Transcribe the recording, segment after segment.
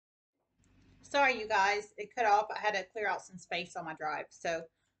Sorry, you guys, it cut off. I had to clear out some space on my drive. So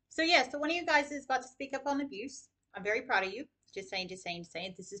one of you guys is about to speak up on abuse. I'm very proud of you. Just saying, just saying, just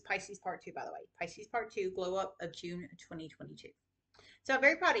saying. This is Pisces part two, by the way. Pisces part two, glow up of June 2022. So I'm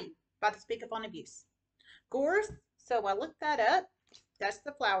very proud of you. About to speak up on abuse. Gores. So I looked that up. That's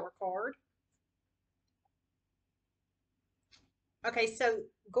the flower card. Okay, so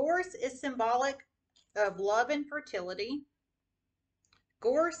Gores is symbolic of love and fertility.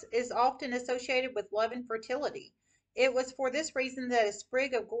 Gorse is often associated with love and fertility. It was for this reason that a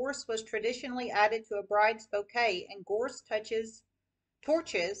sprig of gorse was traditionally added to a bride's bouquet, and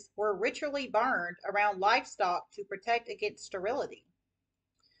torches were ritually burned around livestock to protect against sterility.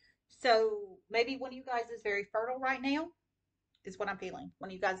 So maybe one of you guys is very fertile right now, is what I'm feeling. One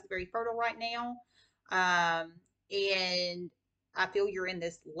of you guys is very fertile right now. And I feel you're in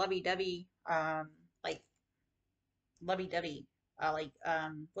this lovey-dovey, like lovey-dovey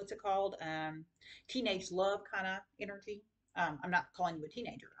what's it called, teenage love kind of energy. I'm not calling you a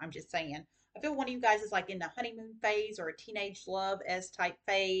teenager, I'm just saying I feel one of you guys is like in the honeymoon phase or a teenage love s type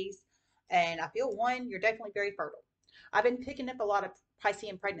phase, and I feel one, you're definitely very fertile. I've been picking up a lot of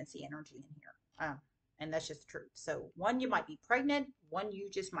Piscean pregnancy energy in here, and that's just the truth. So one, you might be pregnant. One, you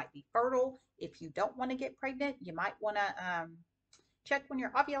just might be fertile. If you don't want to get pregnant, you might want to check when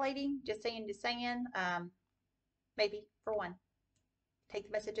you're ovulating. Just saying, maybe for one. Take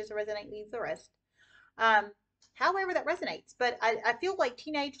the messages that resonate, leave the rest. Um, However that resonates. But I feel like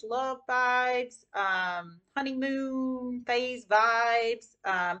teenage love vibes, honeymoon phase vibes,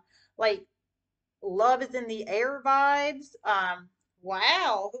 like love is in the air vibes.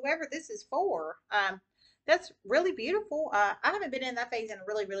 Wow, whoever this is for. That's really beautiful. I haven't been in that phase in a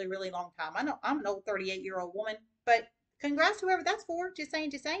really, really, really long time. I know I'm an old 38-year-old woman, but congrats to whoever that's for. Just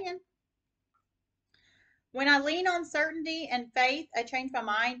saying, just saying. When I lean on certainty and faith, I change my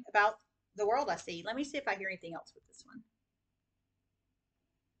mind about the world I see. Let me see if I hear anything else with this one.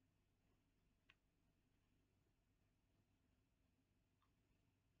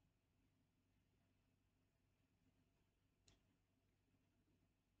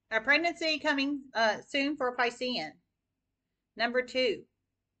 A pregnancy coming soon for a Piscean. Number two,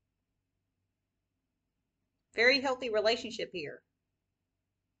 very healthy relationship here.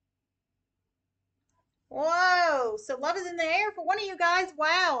 Whoa, so love is in the air for one of you guys.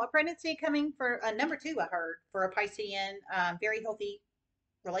 Wow, a pregnancy coming for number two, I heard, for a Piscean, very healthy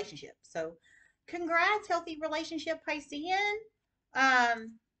relationship. So congrats, healthy relationship, Piscean.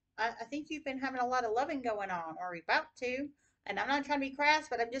 I think you've been having a lot of loving going on, or you're about to. And I'm not trying to be crass,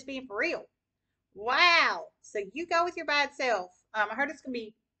 but I'm just being for real. Wow. So you go with your bad self. I heard it's gonna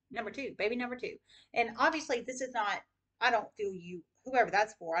be number two, baby number two. And obviously this is not, I don't feel you, whoever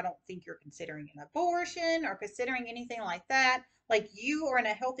that's for, I don't think you're considering an abortion or considering anything like that. Like you are in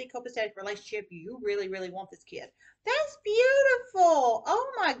a healthy copacetic relationship. You really, really want this kid. That's beautiful.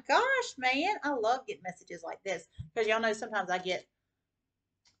 Oh my gosh, man. I love getting messages like this because y'all know sometimes I get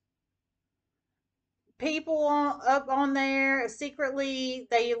people up on there secretly,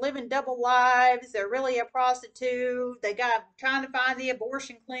 they live in double lives, they're really a prostitute, they got trying to find the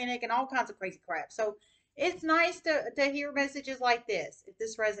abortion clinic and all kinds of crazy crap. So it's nice to hear messages like this if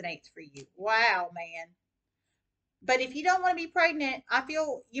this resonates for you. Wow, man. But if you don't want to be pregnant, I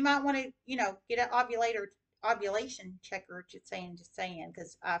feel you might want to, get an ovulation checker. Just saying,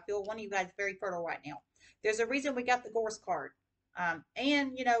 because I feel one of you guys is very fertile right now. There's a reason we got the Gorse card. And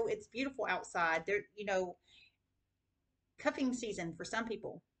it's beautiful outside. There, cuffing season for some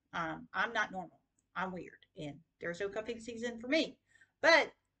people. I'm not normal. I'm weird, and there's no cuffing season for me.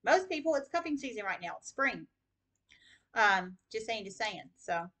 But most people, it's cuffing season right now. It's spring. Just saying, just saying.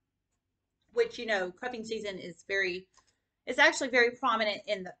 So, which cuffing season is it's actually very prominent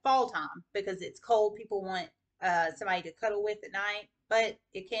in the fall time because it's cold. People want somebody to cuddle with at night, but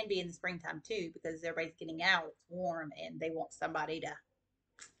it can be in the springtime too because everybody's getting out. It's warm, and they want somebody to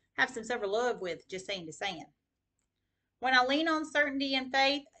have some summer love with. Just saying, just saying. When I lean on certainty and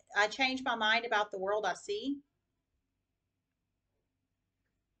faith, I change my mind about the world I see.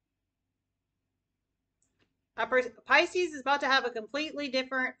 Pisces is about to have a completely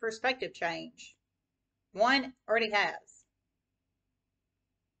different perspective change. One already has.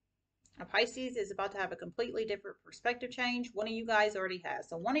 A Pisces is about to have a completely different perspective change. One of you guys already has.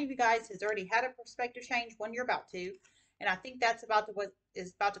 So one of you guys has already had a perspective change. One you're about to, and I think that's about to what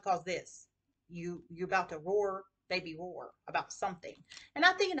is about to cause this. You're about to roar, baby roar about something, and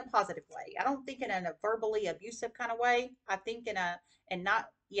I think in a positive way. I don't think in a verbally abusive kind of way. I think in a and not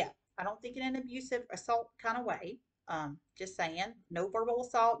yeah. I don't think in an abusive assault kind of way. Just saying, no verbal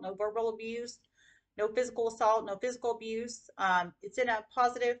assault, no verbal abuse, no physical assault, no physical abuse. It's in a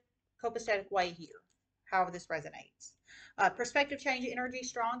positive copacetic way here, however this resonates. Perspective change energy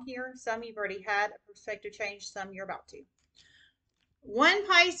strong here. Some you've already had a perspective change, some you're about to. One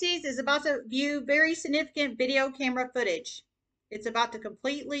Pisces is about to view very significant video camera footage. It's about to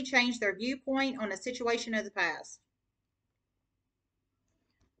completely change their viewpoint on a situation of the past.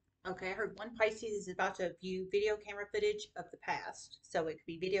 Okay, I heard one Pisces is about to view video camera footage of the past. So it could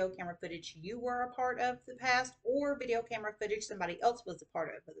be video camera footage you were a part of the past, or video camera footage somebody else was a part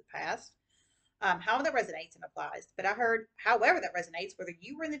of the past. How that resonates and applies. But I heard, however that resonates, whether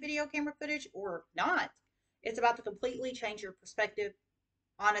you were in the video camera footage or not, it's about to completely change your perspective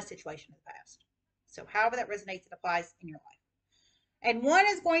on a situation of the past. So however that resonates and applies in your life. And one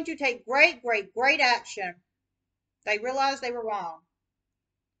is going to take great, great, great action. They realize they were wrong.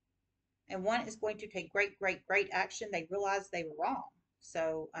 And one is going to take great, great, great action. They realize they were wrong.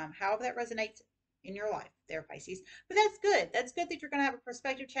 So however that resonates in your life there, Pisces. But that's good. That's good that you're going to have a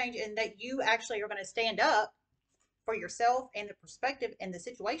perspective change and that you actually are going to stand up for yourself and the perspective and the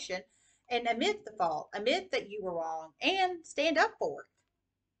situation and admit the fault, admit that you were wrong, and stand up for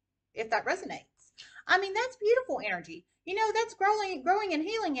it if that resonates. I mean, that's beautiful energy. You know, that's growing and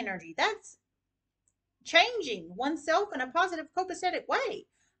healing energy. That's changing oneself in a positive, copacetic way.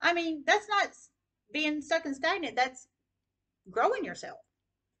 I mean, that's not being stuck and stagnant. That's growing yourself.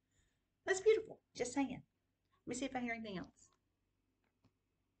 That's beautiful. Just saying. Let me see if I hear anything else.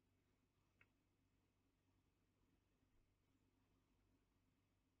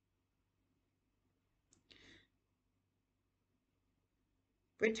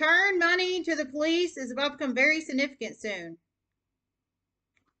 Return money to the police is about to become very significant soon.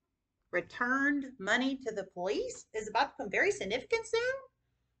 Returned money to the police is about to become very significant soon?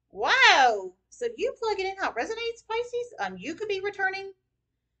 Wow. So you plug it in how it resonates, Pisces. You could be returning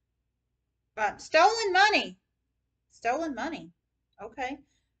stolen money. Stolen money. Okay.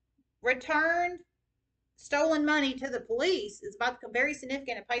 Returned stolen money to the police is about to become very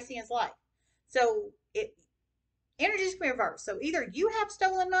significant in Piscean's life. So energies can be reversed. So either you have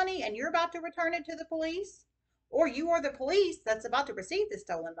stolen money and you're about to return it to the police, or you are the police that's about to receive the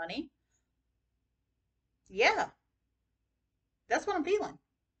stolen money. Yeah, that's what I'm feeling.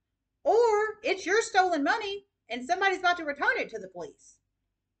 Or it's your stolen money and somebody's about to return it to the police.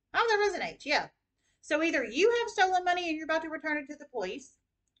 How that resonates, yeah. So either you have stolen money and you're about to return it to the police,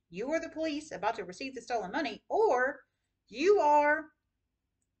 you are the police about to receive the stolen money, or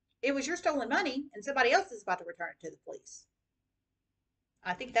it was your stolen money and somebody else is about to return it to the police.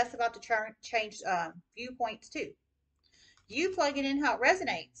 I think that's about to change viewpoints too. You plug it in how it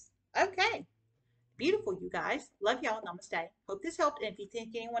resonates. Okay. Beautiful, you guys. Love y'all. Namaste. Hope this helped. And if you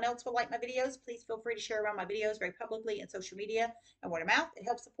think anyone else would like my videos, please feel free to share around my videos very publicly in social media and word of mouth. It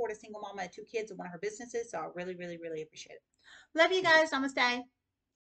helps support a single mama of 2 kids and one of her businesses. So I really, really, really appreciate it. Love you guys. Namaste.